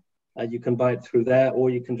there. You can buy it through there,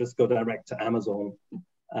 or you can just go direct to Amazon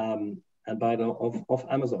and buy it off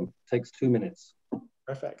Amazon. It takes 2 minutes.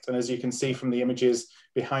 Perfect. And as you can see from the images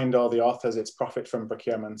behind all the authors, it's Profit from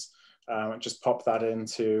Procurement. Just pop that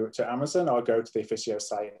into Amazon or go to the Physio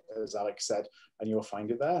site, as Alex said, and you'll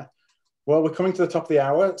find it there. Well, we're coming to the top of the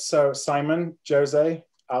hour. So Simon, Jose,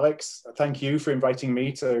 Alex, thank you for inviting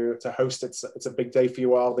me to host. It's a big day for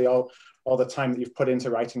you all the time that you've put into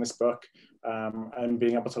writing this book and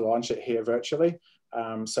being able to launch it here virtually.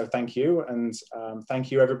 So thank you, and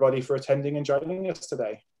thank you everybody for attending and joining us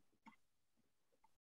today.